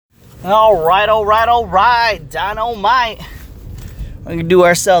All right. Dynamite. We're gonna do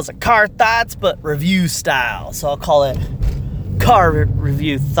ourselves a car thoughts, but review style. So I'll call it car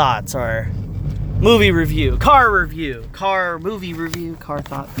review thoughts or movie review, car movie review, car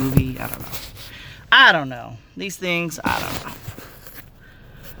thought movie. I don't know. These things, I don't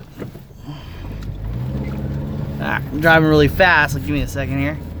know. I'm driving really fast. So give me a second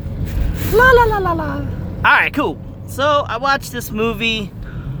here. La. All right, cool. So I watched this movie.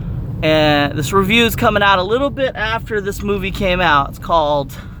 And this review is coming out a little bit after this movie came out. It's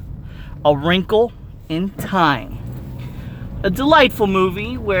called A Wrinkle in Time. A delightful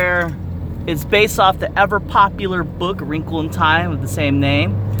movie where it's based off the ever popular book, A Wrinkle in Time, with the same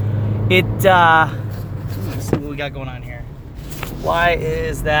name. Let's see what we got going on here. Why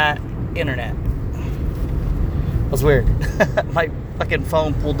is that internet? That was weird. My fucking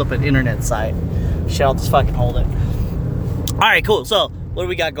phone pulled up an internet site. Shit, I'll just fucking hold it. All right, cool. So, what do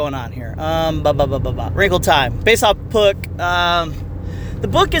we got going on here? Wrinkle Time. Based off book. The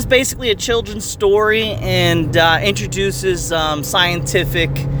book is basically a children's story and introduces scientific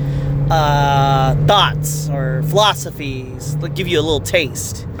thoughts or philosophies. They'll give you a little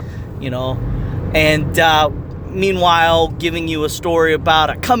taste, And meanwhile, giving you a story about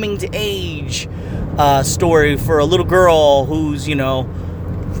a coming to age story for a little girl who's,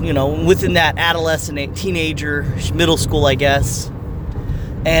 within that adolescent, teenager, middle school, I guess.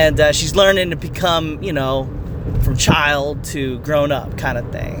 And she's learning to become, from child to grown up kind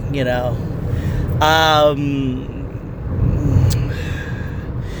of thing,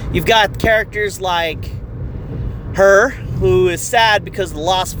 You've got characters like her, who is sad because of the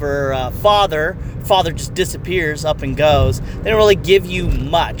loss of her father. Father just disappears, up and goes. They don't really give you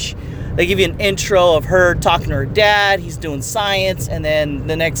much. They give you an intro of her talking to her dad. He's doing science. And then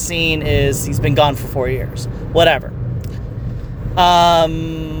the next scene is he's been gone for 4 years. Whatever.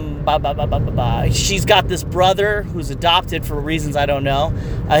 She's got this brother who's adopted for reasons I don't know.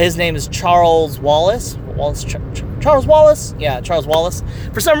 His name is Charles Wallace. Charles Wallace? Yeah, Charles Wallace.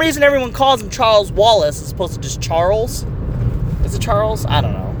 For some reason, everyone calls him Charles Wallace as opposed to just Charles. Is it Charles? I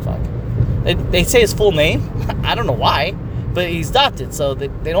don't know. Fuck. They say his full name. I don't know why. But he's adopted, so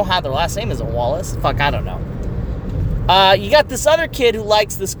they don't have their last name as a Wallace. Fuck, I don't know. You got this other kid who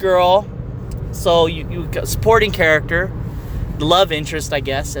likes this girl. So you got a supporting character. The love interest, I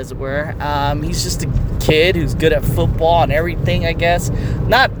guess, as it were. He's just a kid who's good at football and everything, I guess.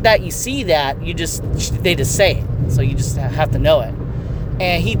 Not that you see that, they just say it. So you just have to know it.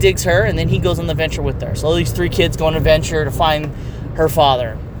 And he digs her, and then he goes on the venture with her. So these three kids go on a venture to find her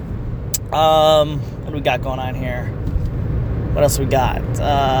father. What do we got going on here? What else we got?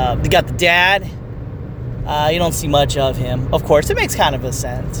 We got the dad. You don't see much of him. Of course, it makes kind of a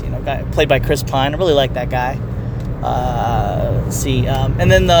sense. Guy played by Chris Pine. I really like that guy. Let's see.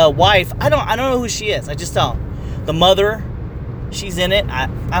 And then the wife. I don't know who she is. I just don't. The mother. She's in it. I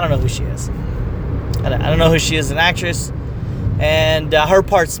don't know who she is. I don't know who she is. An actress. And her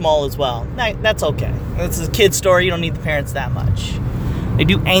part's small as well. That's okay. It's a kid's story. You don't need the parents that much. They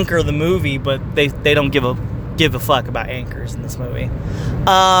do anchor the movie, but they don't give a fuck about anchors in this movie.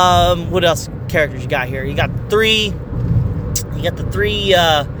 What else characters you got here? You got the three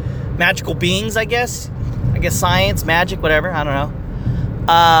magical beings, I guess science, magic, whatever, I don't know.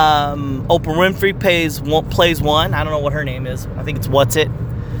 Oprah Winfrey plays one. I don't know what her name is. I think it's What's It.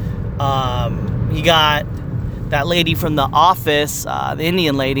 You got that lady from The Office, the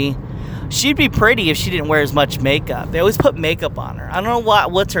Indian lady. She'd be pretty if she didn't wear as much makeup. They always put makeup on her. I don't know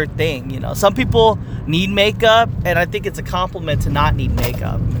what's her thing, Some people need makeup, and I think it's a compliment to not need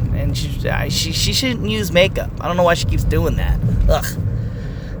makeup. And she shouldn't use makeup. I don't know why she keeps doing that. Ugh.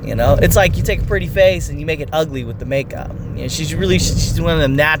 It's like you take a pretty face and you make it ugly with the makeup. She's one of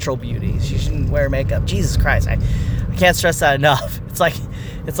them natural beauties. She shouldn't wear makeup. Jesus Christ, I can't stress that enough. It's like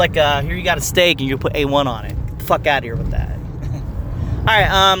here you got a steak and you put A1 on it. Get the fuck out of here with that. All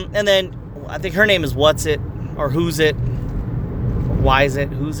right, and then I think her name is What's It or Who's It. Why is it?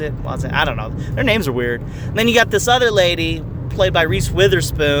 Who's it? What's it? I don't know. Their names are weird. And then you got this other lady played by Reese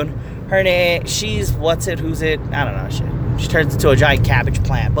Witherspoon. Her name, she's What's It? Who's It? I don't know. She turns into a giant cabbage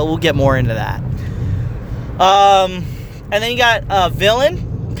plant, but we'll get more into that. And then you got a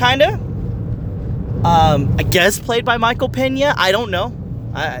villain, kind of. I guess played by Michael Pena. I don't know.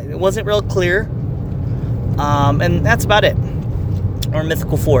 It wasn't real clear. And that's about it. Or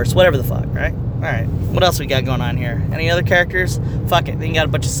mythical force, whatever the fuck, right? Alright, what else we got going on here? Any other characters? Fuck it, then you got a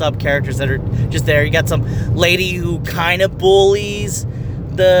bunch of sub-characters that are just there. You got some lady who kind of bullies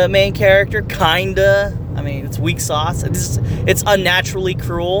the main character, kinda. I mean, it's weak sauce. It's unnaturally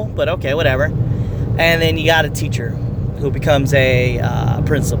cruel, but okay, whatever. And then you got a teacher who becomes a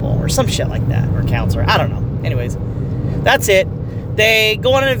principal or some shit like that, or counselor. I don't know. Anyways, that's it. They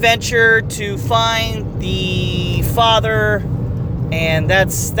go on an adventure to find the father, and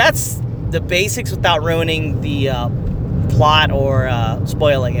that's the basics without ruining the plot or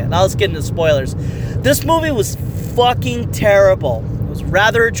spoiling it. Now let's get into spoilers. This movie was fucking terrible. It was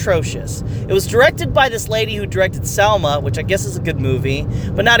rather atrocious. It was directed by this lady who directed Selma, which I guess is a good movie,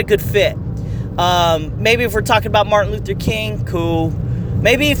 but not a good fit. Maybe if we're talking about Martin Luther King, cool.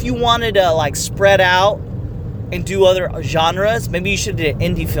 Maybe if you wanted to like spread out and do other genres, maybe you should do an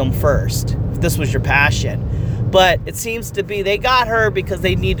indie film first, if this was your passion. But it seems to be they got her because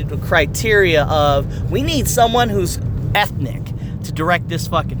they needed a criteria of, we need someone who's ethnic to direct this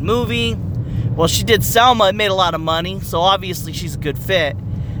fucking movie. Well, she did Selma, it made a lot of money, so obviously she's a good fit.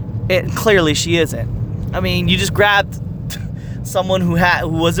 And clearly she isn't. I mean, you just grabbed someone who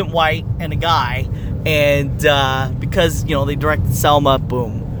wasn't white and a guy, and because, you know, they directed Selma,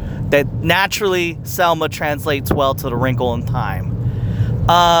 boom. That naturally, Selma translates well to The Wrinkle in Time.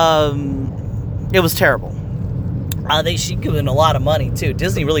 It was terrible. She given a lot of money too.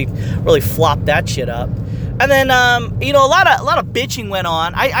 Disney really flopped that shit up. And then you know, a lot of bitching went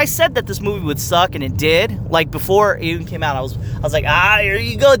on. I said that this movie would suck, and it did. Like before it even came out, I was like, here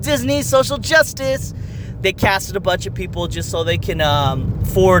you go, Disney, social justice. They casted a bunch of people just so they can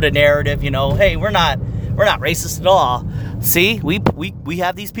forward a narrative. You know, hey, we're not racist at all. See, we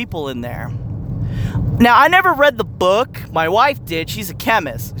have these people in there. Now, I never read the book. My wife did. She's a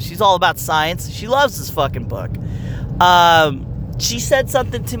chemist. She's all about science. She loves this fucking book. She said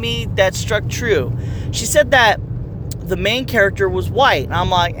something to me that struck true. She said that the main character was white. And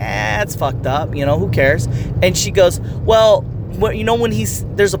I'm like, it's fucked up. You know, who cares? And she goes, well, you know, when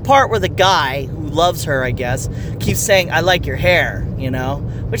there's a part where the guy who loves her, I guess, keeps saying, I like your hair, you know,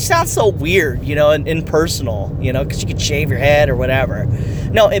 which sounds so weird, you know, and impersonal, you know, because you could shave your head or whatever.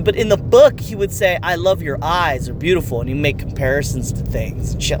 No, but in the book, he would say, I love your eyes, they're beautiful, and you make comparisons to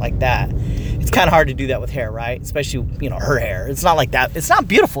things and shit like that. It's kind of hard to do that with hair, right? Especially, you know, her hair. It's not like that. It's not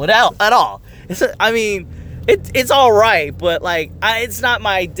beautiful at all. It's all right, but, like, it's not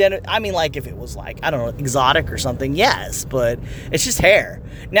my identity. I mean, like, if it was, like, I don't know, exotic or something, yes, but it's just hair.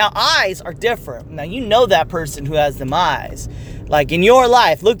 Now, eyes are different. Now, you know that person who has them eyes. Like, in your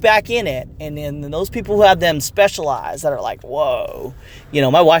life, look back in it, and then those people who have them special eyes that are like, whoa. You know,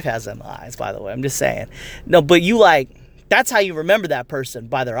 my wife has them eyes, by the way. I'm just saying. No, but you, like, that's how you remember that person,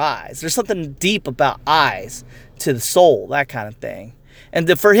 by their eyes. There's something deep about eyes to the soul, that kind of thing.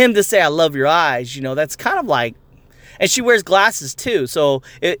 And for him to say, I love your eyes, you know, that's kind of like, and she wears glasses too, so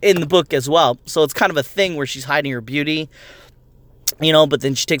in the book as well. So it's kind of a thing where she's hiding her beauty, you know, but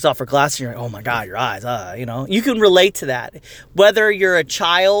then she takes off her glasses and you're like, oh my God, your eyes, you know. You can relate to that. Whether you're a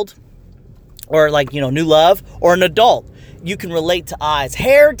child or like, you know, new love or an adult, you can relate to eyes.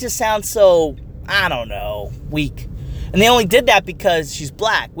 Hair just sounds so, I don't know, weak. And they only did that because she's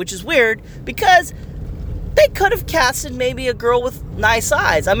black, which is weird because they could have casted maybe a girl with nice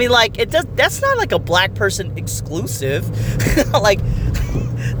eyes. I mean, like, that's not like a black person exclusive. Like,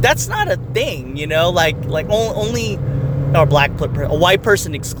 that's not a thing, you know? Like only a white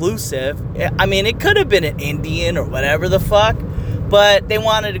person exclusive. I mean, it could have been an Indian or whatever the fuck, but they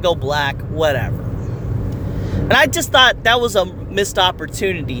wanted to go black, whatever. And I just thought that was a missed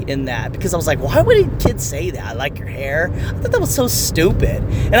opportunity in that, because I was like, why would a kid say that? I like your hair. I thought that was so stupid.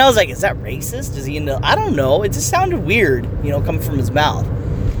 And I was like, is that racist? Is he into, I don't know. It just sounded weird, you know, coming from his mouth.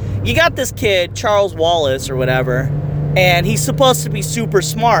 You got this kid, Charles Wallace or whatever, and he's supposed to be super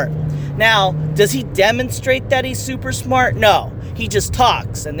smart. Now, does he demonstrate that he's super smart? No. He just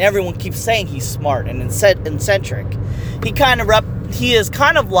talks, and everyone keeps saying he's smart and eccentric. He is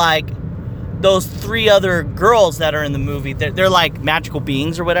kind of like those three other girls that are in the movie. They're like magical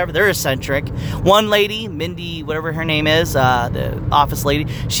beings or whatever. They're eccentric. One lady, Mindy, whatever her name is, the office lady,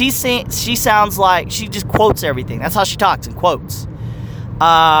 she sounds like she just quotes everything. That's how she talks, in quotes.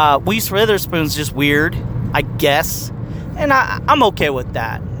 Reese Witherspoon's just weird, I guess, and I'm okay with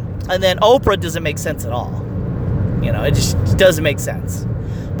that. And then Oprah doesn't make sense at all. You know, it just doesn't make sense.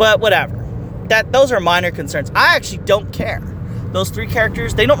 But whatever. Those are minor concerns. I actually don't care. Those three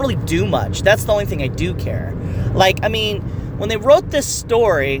characters, they don't really do much. That's the only thing I do care. Like, I mean, when they wrote this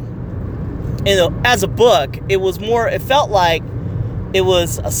story, you know, as a book, it felt like it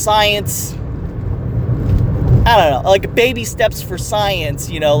was a science, I don't know, like baby steps for science,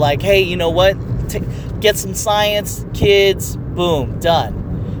 you know, like, hey, you know what, get some science, kids, boom,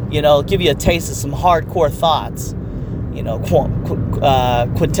 done. You know, give you a taste of some hardcore thoughts. You know, was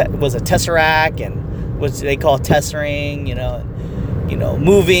a tesseract and what they call tessering, you know,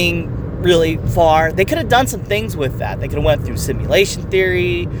 moving really far. They could have done some things with that. They could have went through simulation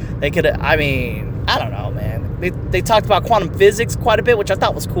theory. They could have, I don't know, man. They talked about quantum physics quite a bit, which I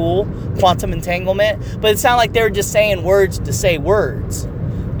thought was cool. Quantum entanglement. But it sounded like they were just saying words to say words,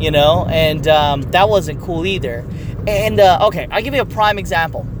 and that wasn't cool either. And, okay, I'll give you a prime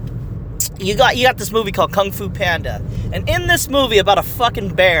example. You got this movie called Kung Fu Panda. And in this movie about a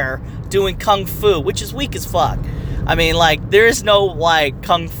fucking bear doing kung fu, which is weak as fuck. There is no,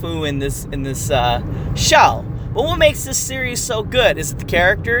 kung fu in this show. But what makes this series so good? Is it the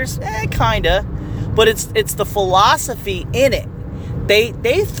characters? Kinda. But it's the philosophy in it.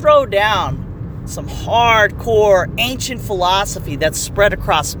 They throw down some hardcore ancient philosophy that's spread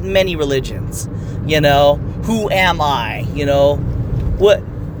across many religions. Who am I?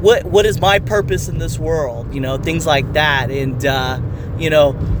 What is my purpose in this world? Things like that. And,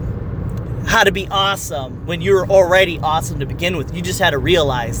 how to be awesome when you're already awesome to begin with. You just had to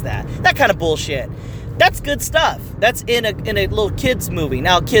realize that. That kind of bullshit. That's good stuff. That's in a little kids movie.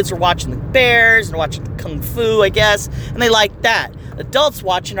 Now kids are watching the bears and watching the kung fu, I guess, and they like that. Adults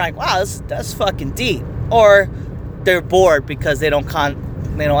watching are like, wow, that's fucking deep. Or they're bored because they don't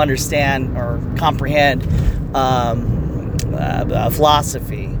understand or comprehend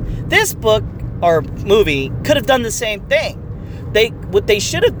philosophy. This book or movie could have done the same thing. What they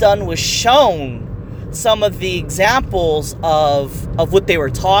should have done was shown some of the examples of what they were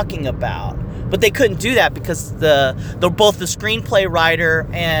talking about. But they couldn't do that because both the screenplay writer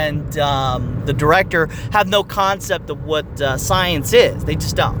and the director have no concept of what science is. They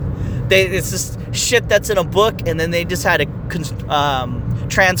just don't. It's just shit that's in a book, and then they just had to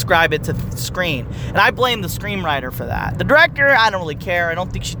transcribe it to the screen. And I blame the screenwriter for that. The director, I don't really care. I don't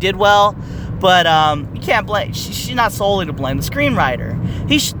think she did well. But you can't blame. She's not solely to blame. The screenwriter.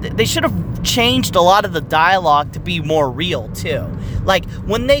 They should have changed a lot of the dialogue to be more real too. Like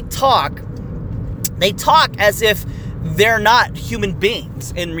when they talk as if they're not human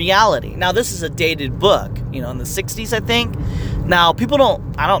beings in reality. Now this is a dated book, in the 60s, I think. Now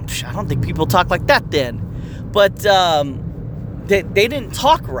I don't think people talk like that then. But they didn't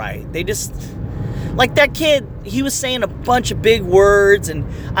talk right. They just, like that kid, he was saying a bunch of big words, and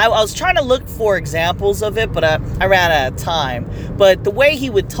I was trying to look for examples of it, but I ran out of time. But the way he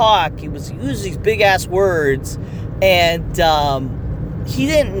would talk, he was using these big ass words, and he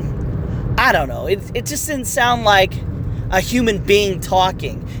didn't, I don't know, it just didn't sound like a human being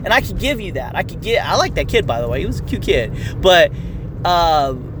talking. And I could give you that. I like that kid, by the way. He was a cute kid. But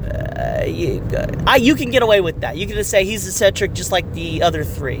you can get away with that. You can just say he's eccentric just like the other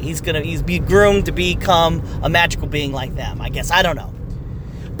three. He's be groomed to become a magical being like them, I guess. I don't know.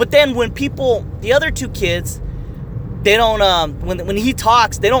 But then when the other two kids, they don't, when he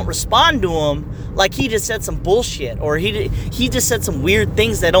talks, they don't respond to him like he just said some bullshit, or he just said some weird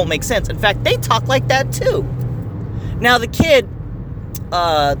things that don't make sense. In fact, they talk like that too. Now the kid,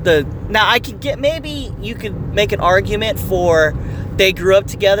 now I could get, maybe you could make an argument for they grew up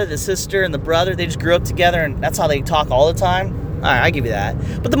together, the sister and the brother, they just grew up together and that's how they talk all the time. Alright, I give you that.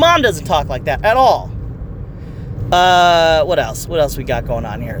 But the mom doesn't talk like that at all. What else? What else we got going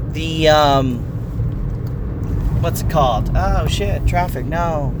on here? The, what's it called? Oh shit, traffic,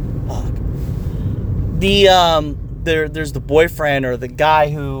 no. Fuck. There's the boyfriend or the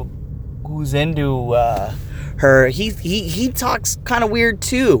guy who's into, her. He talks kind of weird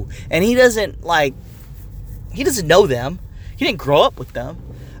too. And he doesn't know them. He didn't grow up with them.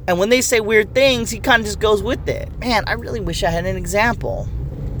 And when they say weird things, he kind of just goes with it. Man, I really wish I had an example.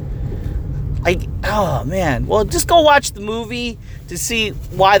 Oh man. Well, just go watch the movie to see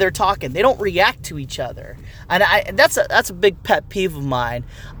why they're talking. They don't react to each other. And that's a big pet peeve of mine.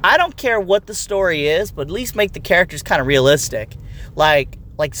 I don't care what the story is, but at least make the characters kind of realistic. Like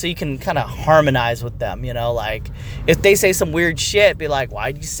so you can kind of harmonize with them, like if they say some weird shit, be like,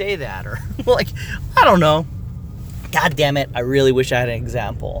 why did you say that? Or like, I don't know. God damn it. I really wish I had an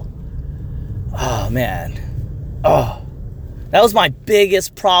example. Oh man. Oh, that was my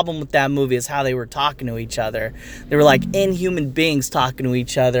biggest problem with that movie, is how they were talking to each other. They were like inhuman beings talking to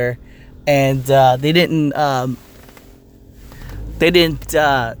each other, and they didn't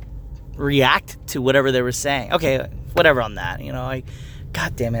react to whatever they were saying. Okay, whatever on that,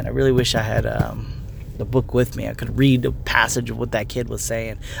 God damn it, I really wish I had the book with me. I could read a passage of what that kid was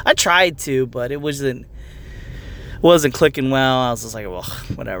saying. I tried to, but it wasn't clicking well. I was just like, well,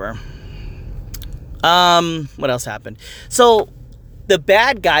 whatever. What else happened? So, the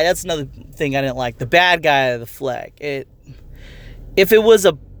bad guy, that's another thing I didn't like. The bad guy of the flick. If it was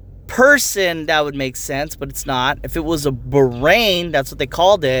a person, that would make sense, but it's not. If it was a brain, that's what they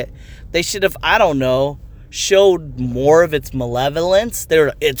called it, they should have, I don't know, showed more of its malevolence.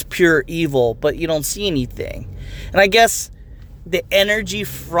 It's pure evil, but you don't see anything. And I guess the energy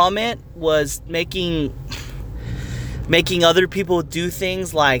from it was making other people do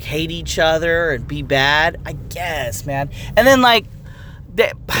things like hate each other and be bad, I guess, man. And then, like,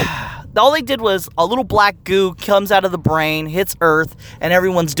 all they did was a little black goo comes out of the brain, hits Earth, and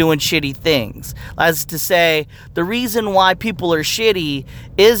everyone's doing shitty things. As to say, the reason why people are shitty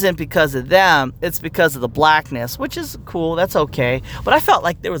isn't because of them, it's because of the blackness, which is cool, that's okay. But I felt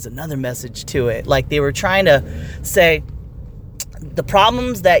like there was another message to it. Like, they were trying to say, the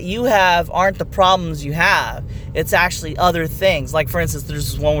problems that you have aren't the problems you have. It's actually other things. Like, for instance,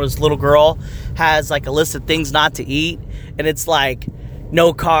 there's this one where this little girl has, like, a list of things not to eat, and it's like,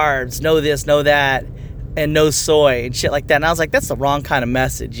 no carbs, no this, no that, and no soy, and shit like that. And I was like, that's the wrong kind of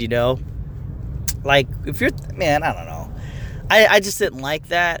message, you know? Like, if you're, man, I don't know. I just didn't like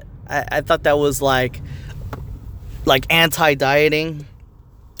that. I thought that was, like anti-dieting,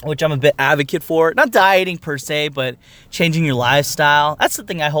 which I'm a bit advocate for. Not dieting per se, but changing your lifestyle. That's the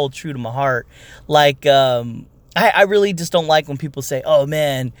thing I hold true to my heart. Like, I really just don't like when people say, oh,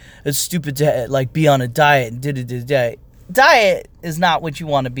 man, it's stupid to, like, be on a diet and da-da-da-da. Diet is not what you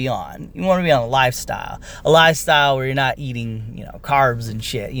want to be on. You want to be on a lifestyle where you're not eating, you know, carbs and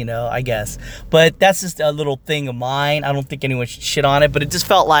shit, you know, I guess. But that's just a little thing of mine. I don't think anyone should shit on it, but it just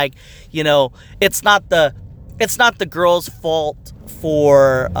felt like, you know, it's not the girl's fault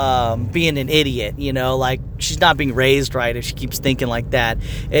for being an idiot, you know, like, she's not being raised right if she keeps thinking like that.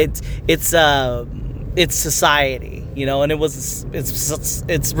 It's society, you know, and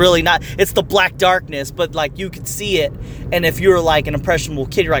it's really not, it's the black darkness, but, like, you could see it, and if you're, like, an impressionable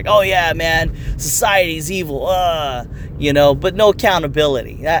kid, you're like, oh, yeah, man, society's evil, you know, but no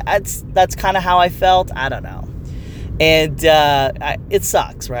accountability. That's kind of how I felt. I don't know. And it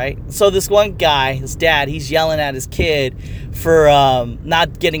sucks, right? So this one guy, his dad, he's yelling at his kid for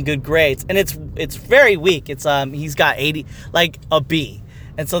not getting good grades, and it's very weak. It's he's got 80, like a B.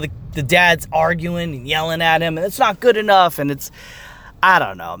 And so the dad's arguing and yelling at him, and it's not good enough, and I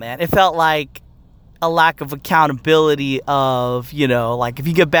don't know, man. It felt like a lack of accountability of, you know, like, if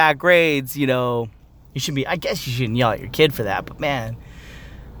you get bad grades, you know, I guess you shouldn't yell at your kid for that, but, man,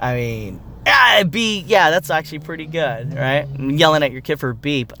 I mean, that's actually pretty good, right? Yelling at your kid for a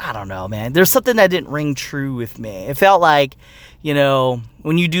B, but I don't know, man. There's something that didn't ring true with me. It felt like, you know,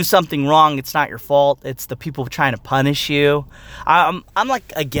 when you do something wrong, it's not your fault. It's the people trying to punish you. I'm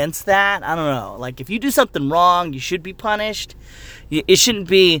like against that. I don't know. Like, if you do something wrong, you should be punished. It shouldn't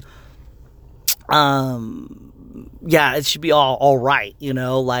be, it should be all right, you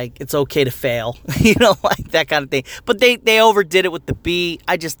know, like, it's okay to fail, you know, like that kind of thing. But they overdid it with the B.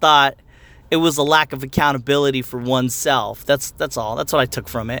 I just thought it was a lack of accountability for oneself. That's all. That's what I took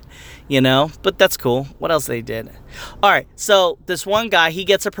from it, you know? But that's cool. What else they did? All right, so this one guy, he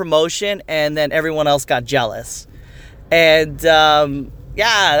gets a promotion, and then everyone else got jealous. And, that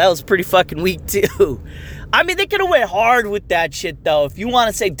was pretty fucking weak, too. I mean, they could have went hard with that shit, though. If you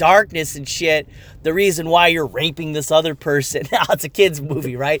want to say darkness and shit, the reason why you're raping this other person. Now, it's a kid's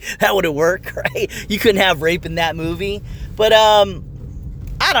movie, right? That wouldn't work, right? You couldn't have rape in that movie. But,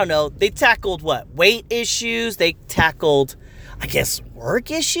 I don't know. They tackled what? Weight issues. They tackled, I guess, work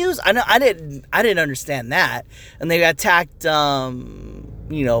issues. I didn't understand that. And they attacked,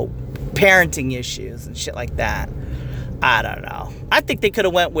 parenting issues and shit like that. I don't know. I think they could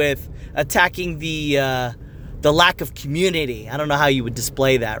have went with attacking the lack of community. I don't know how you would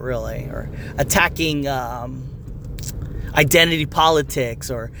display that, really, or attacking identity politics,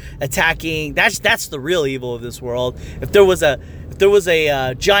 or attacking. That's the real evil of this world. If there was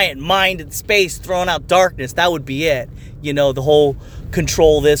a giant mind in space throwing out darkness, that would be it. You know, the whole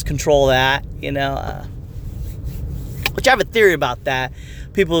control this, control that, you know. Which I have a theory about that.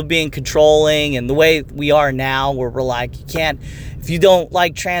 People being controlling, and the way we are now, where we're like, you can't, if you don't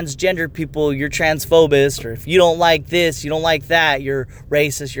like transgender people, you're transphobist, or if you don't like this, you don't like that, you're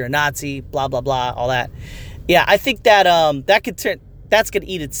racist, you're a Nazi, blah, blah, blah, all that. Yeah, I think that that's going to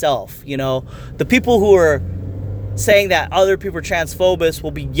eat itself, you know. The people who are saying that other people are transphobists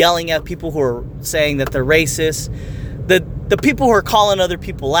will be yelling at people who are saying that they're racist. The people who are calling other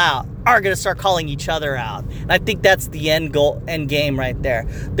people out are going to start calling each other out. And I think that's the end game right there.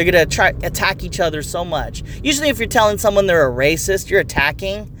 They're going to try attack each other so much. Usually if you're telling someone they're a racist, you're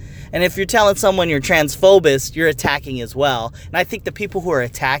attacking. And if you're telling someone you're transphobist, you're attacking as well. And I think the people who are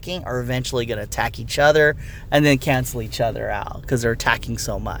attacking are eventually going to attack each other and then cancel each other out because they're attacking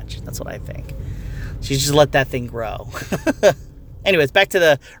so much. That's what I think. So you just let that thing grow. Anyways, back to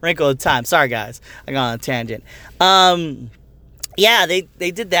the wrinkle of time. Sorry, guys. I got on a tangent. Yeah,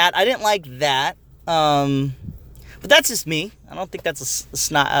 they did that. I didn't like that. But that's just me. I don't think that's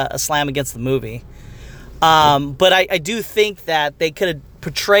a slam against the movie. But I do think that they could have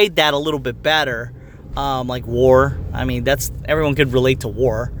portrayed that a little bit better. Like war. I mean, everyone could relate to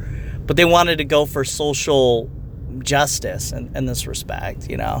war. But they wanted to go for social justice in this respect,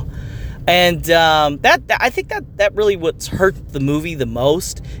 you know. And I think that really what's hurt the movie the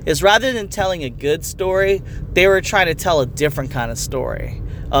most is rather than telling a good story, they were trying to tell a different kind of story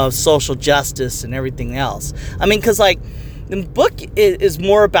of social justice and everything else. I mean, because like the book is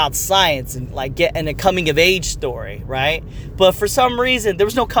more about science and like getting a coming of age story, right? But for some reason, there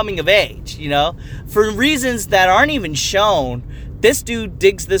was no coming of age, you know, for reasons that aren't even shown. This dude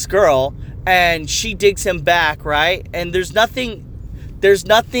digs this girl and she digs him back, right? And there's nothing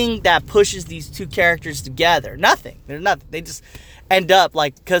that pushes these two characters together. Nothing. There's nothing. They just end up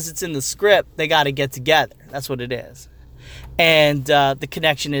like, because it's in the script, they got to get together. That's what it is. And the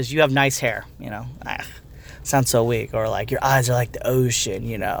connection is you have nice hair, you know. Sounds so weak. Or like your eyes are like the ocean,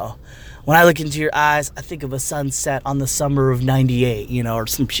 you know. When I look into your eyes, I think of a sunset on the summer of 98, you know, or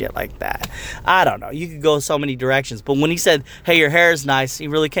some shit like that. I don't know. You could go so many directions. But when he said, hey, your hair is nice, he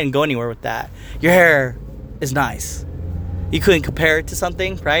really can't go anywhere with that. Your hair is nice. You couldn't compare it to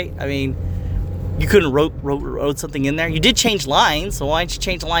something, right? I mean, you couldn't wrote something in there. You did change lines, so why didn't you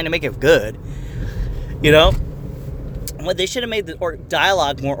change the line to make it good? You know? Well, they should have made the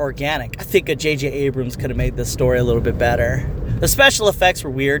dialogue more organic. I think J.J. Abrams could have made this story a little bit better. The special effects were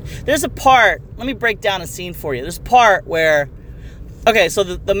weird. There's a part, let me break down a scene for you. There's a part where, okay, so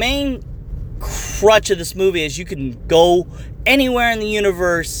the main crutch of this movie is you can go anywhere in the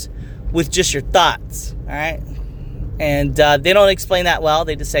universe with just your thoughts, all right? And they don't explain that well.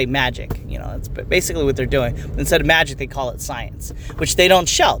 They just say magic. You know, that's basically what they're doing. Instead of magic, they call it science, which they don't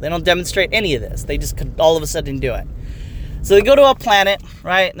show. They don't demonstrate any of this. They just could all of a sudden do it. So they go to a planet,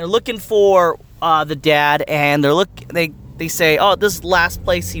 right? And they're looking for the dad, and they say, oh, this is the last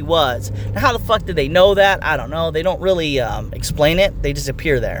place he was. Now, how the fuck did they know that? I don't know. They don't really explain it. They just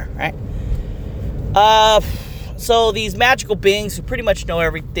appear there, right? So these magical beings who pretty much know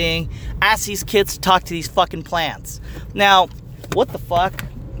everything ask these kids to talk to these fucking plants. Now, what the fuck?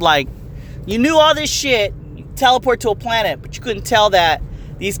 Like, you knew all this shit, you teleport to a planet, but you couldn't tell that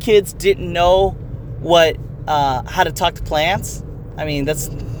these kids didn't know how to talk to plants? I mean, that's...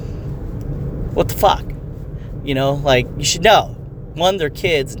 what the fuck? You know, like, you should know. One, they're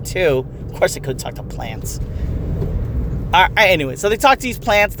kids, and two, of course they couldn't talk to plants. Anyway, so they talk to these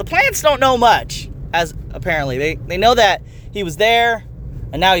plants. The plants don't know much, as apparently. They know that he was there,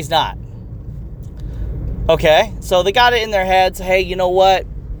 and now he's not. Okay, so they got it in their heads, hey, you know what?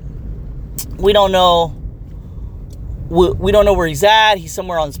 We don't know. We don't know where he's at. He's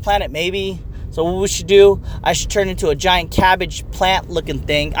somewhere on this planet, maybe. So what we should do, I should turn into a giant cabbage plant-looking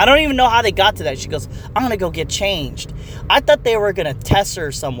thing. I don't even know how they got to that. She goes, I'm going to go get changed. I thought they were going to test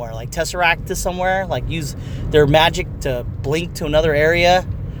her somewhere, like tesseract to somewhere, like use their magic to blink to another area.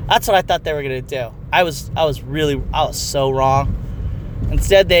 That's what I thought they were going to do. I was so wrong.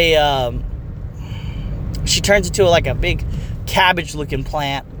 Instead, she turns into like a big cabbage-looking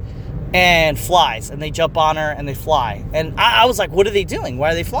plant and flies. And they jump on her and they fly. And I was like, what are they doing?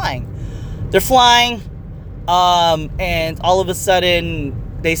 Why are they flying? They're flying, and all of a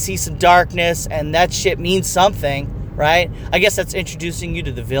sudden, they see some darkness, and that shit means something, right? I guess that's introducing you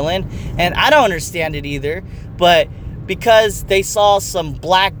to the villain, and I don't understand it either, but because they saw some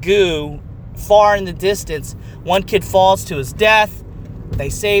black goo far in the distance, one kid falls to his death, they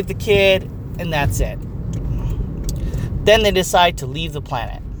save the kid, and that's it. Then they decide to leave the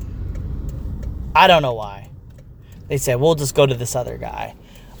planet. I don't know why. They said, we'll just go to this other guy.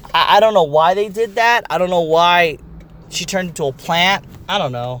 I don't know why they did that. I don't know why she turned into a plant. I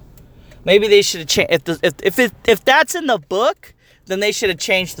don't know. Maybe they should have changed. If that's in the book, then they should have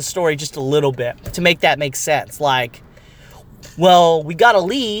changed the story just a little bit to make that make sense. Like, well, we got a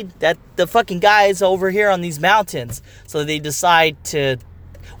lead that the fucking guy is over here on these mountains. So they decide to...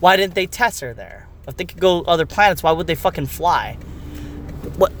 why didn't they test her there? If they could go other planets, why would they fucking fly?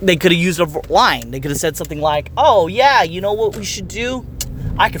 What, they could have used a line. They could have said something like, oh, yeah, you know what we should do?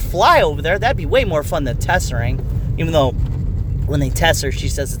 I could fly over there. That'd be way more fun than tessering. Even though when they test her, she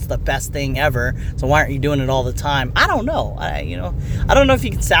says it's the best thing ever. So why aren't you doing it all the time? I don't know. I don't know if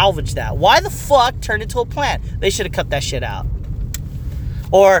you can salvage that. Why the fuck turn it to a plant? They should have cut that shit out.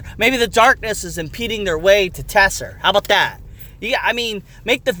 Or maybe the darkness is impeding their way to test her. How about that? Yeah, I mean,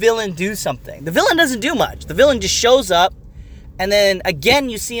 make the villain do something. The villain doesn't do much. The villain just shows up, and then again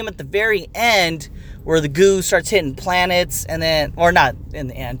you see him at the very end where the goo starts hitting planets, and then, or not in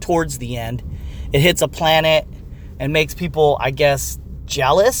the end, towards the end, it hits a planet and makes people, I guess,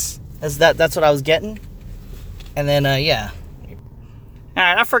 jealous. That's what I was getting. And then, yeah. All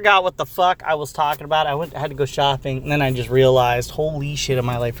right, I forgot what the fuck I was talking about. I had to go shopping, and then I just realized, holy shit, am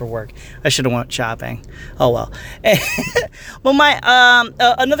I late for work? I should have went shopping. Oh well. But my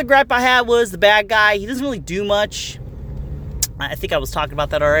another gripe I had was the bad guy. He doesn't really do much. I think I was talking about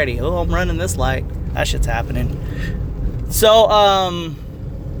that already. Oh, I'm running this light. That shit's happening. So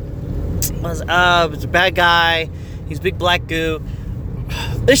it's a bad guy. He's big black goo.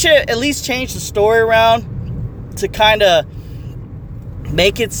 They should at least change the story around to kind of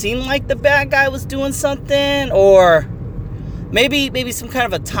make it seem like the bad guy was doing something, or maybe some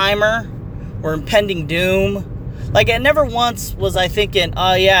kind of a timer or impending doom. Like, it never once was I thinking,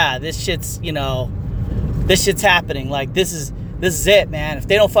 oh yeah, this shit's happening. Like, this is it, man. If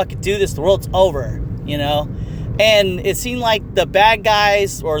they don't fucking do this, the world's over, you know? And it seemed like the bad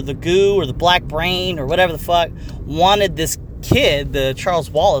guys or the goo or the black brain or whatever the fuck wanted this kid, the Charles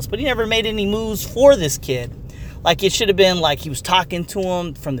Wallace, but he never made any moves for this kid. Like, it should have been like he was talking to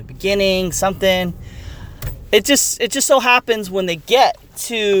him from the beginning, something. It just so happens when they get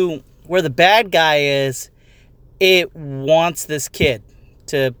to where the bad guy is, it wants this kid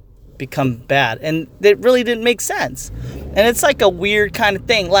to become bad. And it really didn't make sense. And it's like a weird kind of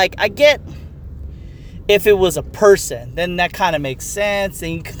thing. Like, I get if it was a person, then that kind of makes sense.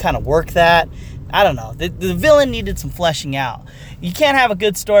 And you can kind of work that. I don't know. The villain needed some fleshing out. You can't have a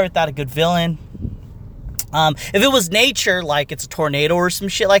good story without a good villain. If it was nature, like it's a tornado or some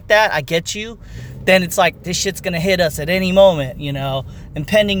shit like that, I get you. Then it's like, this shit's gonna hit us at any moment, you know,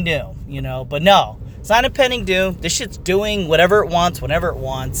 impending doom, you know. But no, it's not impending doom. This shit's doing whatever it wants, whenever it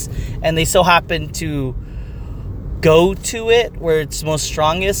wants, and they so happen to go to it where it's most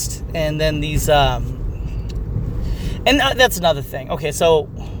strongest. And then these, and that's another thing. Okay, so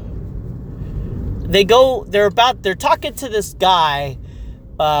they're talking to this guy.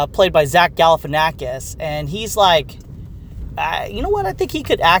 Played by Zach Galifianakis, and he's like, you know what, I think he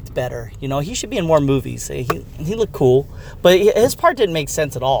could act better, you know, he should be in more movies. He looked cool, but his part didn't make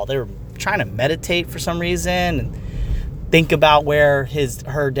sense at all. They were trying to meditate for some reason and think about where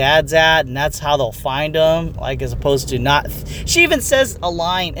her dad's at, and that's how they'll find him, like, as opposed to not. She even says a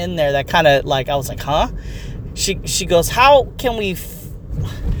line in there that kind of, like, I was like, huh? She goes, how can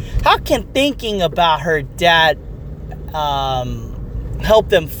thinking about her dad help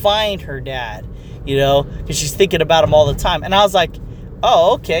them find her dad, you know, because she's thinking about him all the time. And I was like,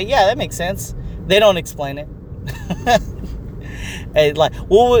 oh, okay, yeah, that makes sense. They don't explain it. And like,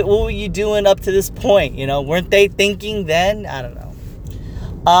 what were you doing up to this point, you know? Weren't they thinking then? I don't know.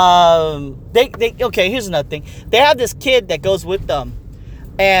 Okay, here's another thing. They have this kid that goes with them.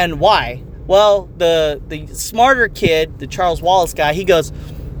 And why? Well, the smarter kid, the Charles Wallace guy, he goes,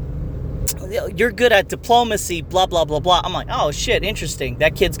 you're good at diplomacy, blah, blah, blah, blah. I'm like, oh, shit, interesting.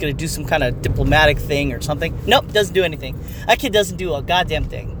 That kid's going to do some kind of diplomatic thing or something. Nope, doesn't do anything. That kid doesn't do a goddamn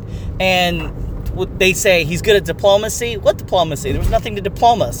thing. And they say he's good at diplomacy. What diplomacy? There was nothing to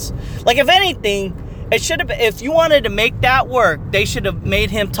diplomas. Like, if anything, it should have been, if you wanted to make that work, they should have made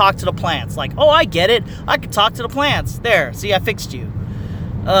him talk to the plants. Like, oh, I get it. I could talk to the plants. There, see, I fixed you.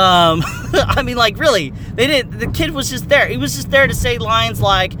 I mean, like, really, the kid was just there. He was just there to say lines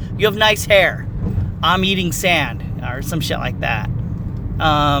like, you have nice hair, I'm eating sand, or some shit like that.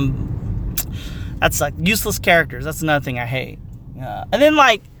 That's like useless characters. That's another thing I hate. And then,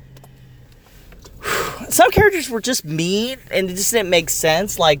 like, some characters were just mean, and it just didn't make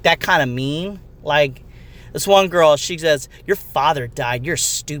sense. Like, that kind of mean. Like, this one girl, she says, your father died, you're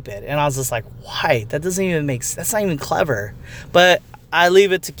stupid. And I was just like, why? That doesn't even make sense. That's not even clever. But I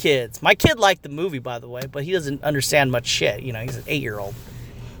leave it to kids. My kid liked the movie, by the way, but he doesn't understand much shit. You know, he's an 8-year-old.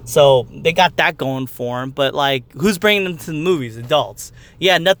 So they got that going for him. But, like, who's bringing them to the movies? Adults.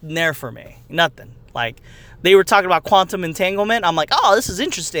 Yeah, nothing there for me. Nothing. Like, they were talking about quantum entanglement. I'm like, oh, this is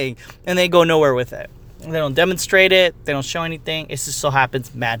interesting. And they go nowhere with it. They don't demonstrate it. They don't show anything. It just so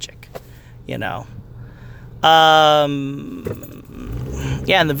happens magic. You know. Yeah,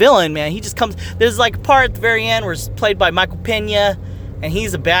 and the villain, man, he just comes. There's like a part at the very end where it's played by Michael Pena, and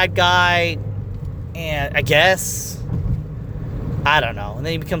he's a bad guy, and I guess, I don't know. And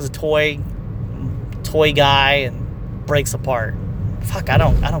then he becomes a toy guy and breaks apart. Fuck, I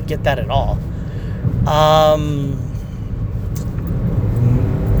don't get that at all.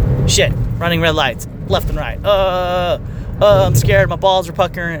 Shit, running red lights, left and right. I'm scared. My balls are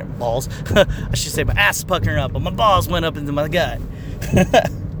puckering. Balls. I should say my ass is puckering up, but my balls went up into my gut.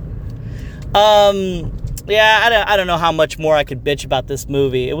 Yeah, I don't know how much more I could bitch about this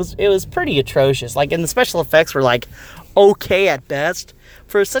movie. It was pretty atrocious. Like, and the special effects were like okay at best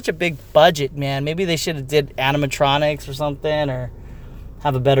for such a big budget, man. Maybe they should have did animatronics or something, or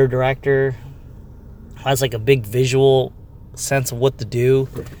have a better director, has like a big visual sense of what to do,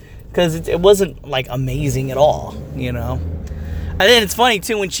 because it wasn't like amazing at all, you know. And then it's funny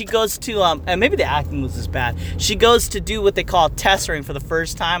too when she goes to and maybe the acting was this bad. She goes to do what they call tessering for the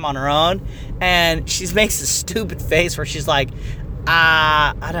first time on her own, and she makes this stupid face where she's like,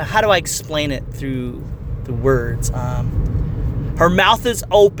 how do I explain it through the words? Her mouth is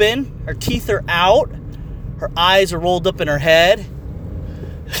open, her teeth are out, her eyes are rolled up in her head,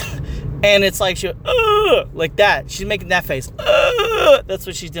 and it's like she like that. She's making that face. That's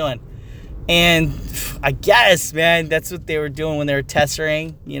what she's doing. And I guess, man, that's what they were doing when they were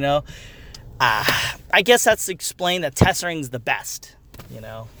tessering, you know. I guess that's to explain that tessering's the best, you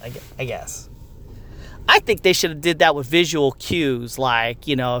know, I guess. I think they should have did that with visual cues, like,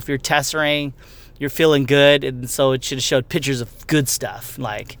 you know, if you're tessering, you're feeling good, and so it should have showed pictures of good stuff,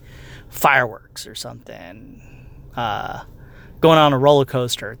 like fireworks or something, going on a roller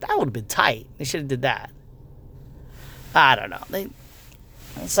coaster. That would have been tight. They should have did that. I don't know.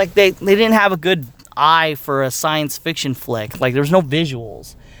 It's like they didn't have a good eye for a science fiction flick. Like, there was no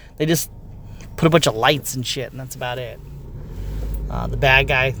visuals. They just put a bunch of lights and shit, and that's about it. The bad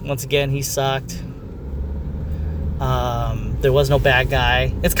guy, once again, he sucked. There was no bad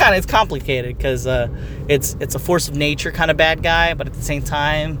guy. It's complicated because it's a force of nature kind of bad guy, but at the same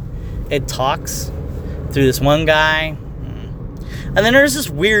time, it talks through this one guy. And then there's just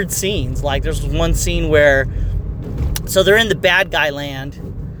weird scenes. Like, there's one scene where, so they're in the bad guy land,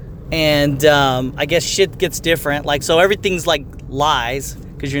 and I guess shit gets different. Like, so everything's like lies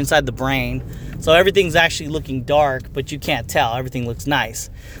because you're inside the brain. So everything's actually looking dark, but you can't tell. Everything looks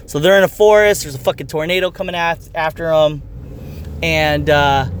nice. So they're in a forest. There's a fucking tornado coming after them, and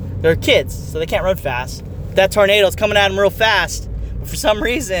they're kids, so they can't run fast. That tornado's coming at them real fast, but for some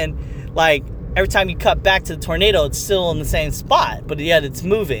reason, like, every time you cut back to the tornado, it's still in the same spot, but yet it's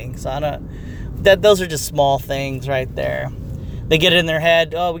moving. So I don't. Those are just small things right there. They get it in their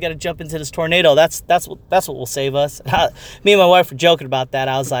head, oh, we got to jump into this tornado. That's what will save us. Me and my wife were joking about that.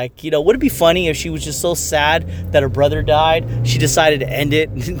 I was like, you know, would it be funny if she was just so sad that her brother died, she decided to end it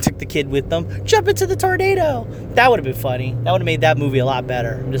and took the kid with them? Jump into the tornado. That would have been funny. That would have made that movie a lot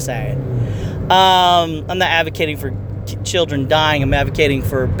better. I'm just saying. I'm not advocating for children dying. I'm advocating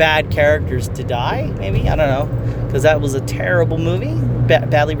for bad characters to die, maybe. I don't know. Because that was a terrible movie.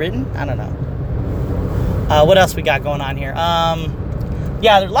 Badly written. I don't know. What else we got going on here?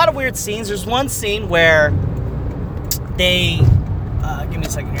 Yeah, there's a lot of weird scenes. There's one scene where they... give me a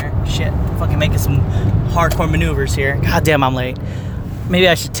second here. Shit. Fucking making some hardcore maneuvers here. God damn, I'm late. Maybe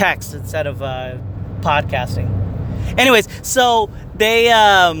I should text instead of podcasting. Anyways, so they...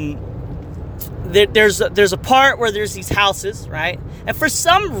 There's a part where there's these houses, right? And for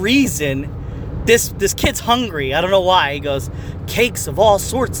some reason... This kid's hungry. I don't know why. He goes, cakes of all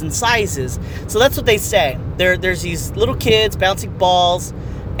sorts and sizes. So that's what they say. There's these little kids bouncing balls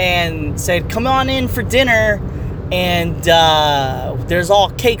and said, come on in for dinner. And there's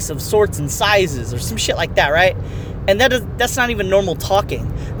all cakes of sorts and sizes or some shit like that, right? And that's not even normal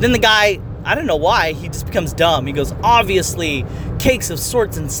talking. Then the guy, I don't know why, he just becomes dumb. He goes, obviously, cakes of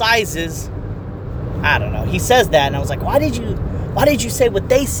sorts and sizes. I don't know. He says that, and I was like, why did you say what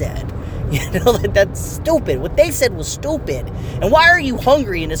they said? You know, that's stupid. What they said was stupid. And why are you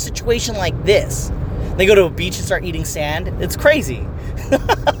hungry in a situation like this? They go to a beach and start eating sand. It's crazy.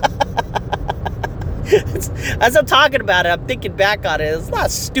 As I'm talking about it, I'm thinking back on it. There's a lot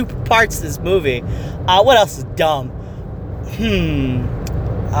of stupid parts to this movie. What else is dumb? The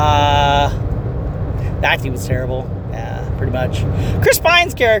acting was terrible. Yeah, pretty much. Chris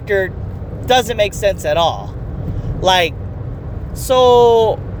Pine's character doesn't make sense at all. Like,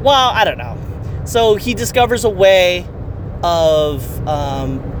 so... Well, I don't know. So he discovers a way of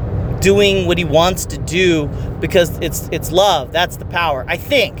doing what he wants to do because it's love. That's the power, I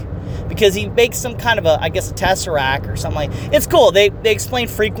think. Because he makes some kind of a tesseract or something like. It's cool. They explain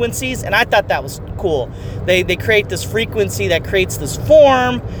frequencies, and I thought that was cool. They create this frequency that creates this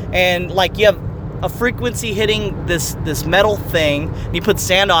form, and like you have a frequency hitting this metal thing, and you put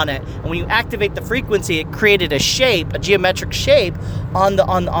sand on it, and when you activate the frequency, it created a shape, a geometric shape on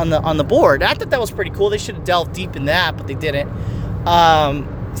the board. And I thought that was pretty cool. They should have delved deep in that, but they didn't.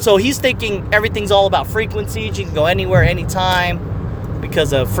 So he's thinking everything's all about frequencies. You can go anywhere, anytime,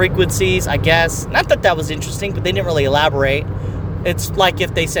 because of frequencies, I guess. And I thought that was interesting, but they didn't really elaborate. It's like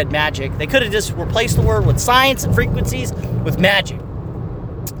if they said magic. They could have just replaced the word with science and frequencies with magic.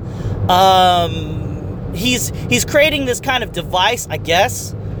 He's creating this kind of device, I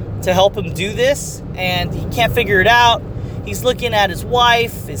guess, to help him do this, and he can't figure it out. He's looking at his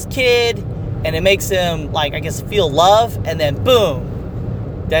wife, his kid, and it makes him, like, I guess, feel love, and then boom,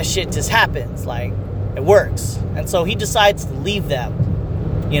 that shit just happens. Like, it works. And so he decides to leave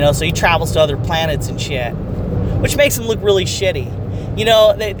them. You know, so he travels to other planets and shit. Which makes him look really shitty. You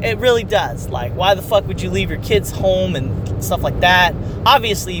know, it really does. Like, why the fuck would you leave your kids home and stuff like that?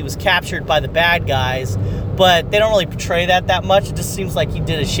 Obviously, he was captured by the bad guys, but they don't really portray that much. It just seems like he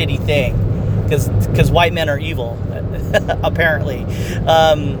did a shitty thing. Because white men are evil, apparently.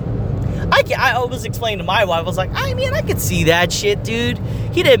 I was explaining to my wife, I was like, I mean, I could see that shit, dude.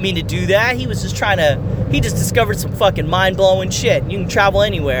 He didn't mean to do that. He was just he just discovered some fucking mind-blowing shit. You can travel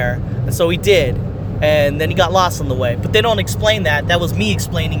anywhere. And so he did. And then he got lost on the way. But they don't explain that. That was me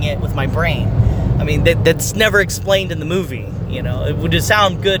explaining it with my brain. I mean, that's never explained in the movie. You know, it would just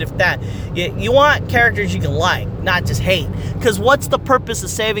sound good if that. You want characters you can like, not just hate. Because what's the purpose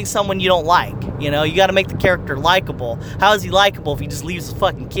of saving someone you don't like? You know, you got to make the character likable. How is he likable if he just leaves his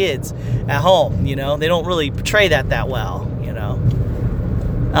fucking kids at home? You know, they don't really portray that well. You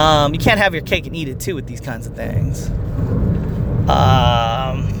know, you can't have your cake and eat it too with these kinds of things.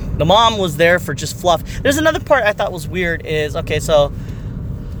 The mom was there for just fluff. There's another part I thought was weird is, okay, so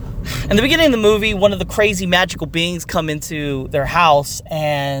in the beginning of the movie, one of the crazy magical beings come into their house,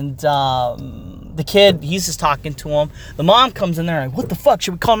 and the kid, he's just talking to him. The mom comes in there like, what the fuck,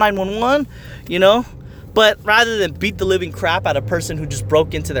 should we call 911? You know? But rather than beat the living crap out of a person who just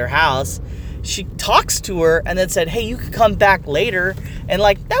broke into their house, she talks to her and then said, hey, you could come back later. And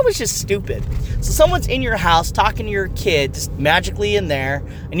like, that was just stupid. So someone's in your house talking to your kid just magically in there,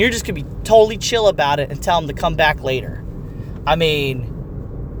 and you're just gonna be totally chill about it and tell them to come back later. I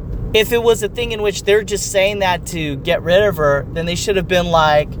mean, if it was a thing in which they're just saying that to get rid of her, then they should have been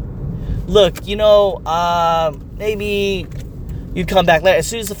like, look, you know, maybe you come back later. As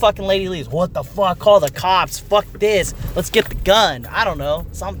soon as the fucking lady leaves, what the fuck, call the cops, fuck this, let's get the gun. I don't know,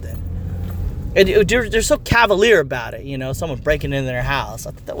 something. They're so cavalier about it, you know, someone breaking into their house.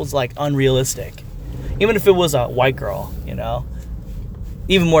 I thought that was, like, unrealistic. Even if it was a white girl, you know.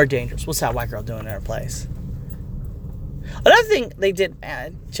 Even more dangerous. What's that white girl doing in her place? Another thing they did,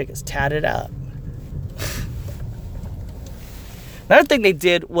 man, chick is tatted up. Another thing they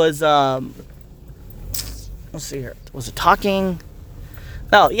did was, let's see here. Was it talking?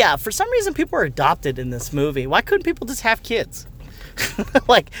 No, yeah, for some reason people were adopted in this movie. Why couldn't people just have kids?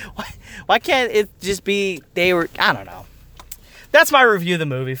 Like, why can't it just be they were, I don't know. That's my review of the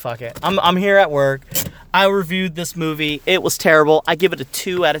movie. Fuck it. I'm here at work. I reviewed this movie. It was terrible. I give it a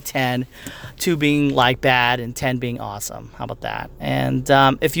 2 out of 10. 2 being like bad and 10 being awesome. How about that? And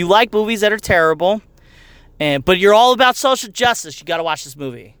if you like movies that are terrible, but you're all about social justice, you got to watch this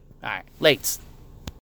movie. All right, lates.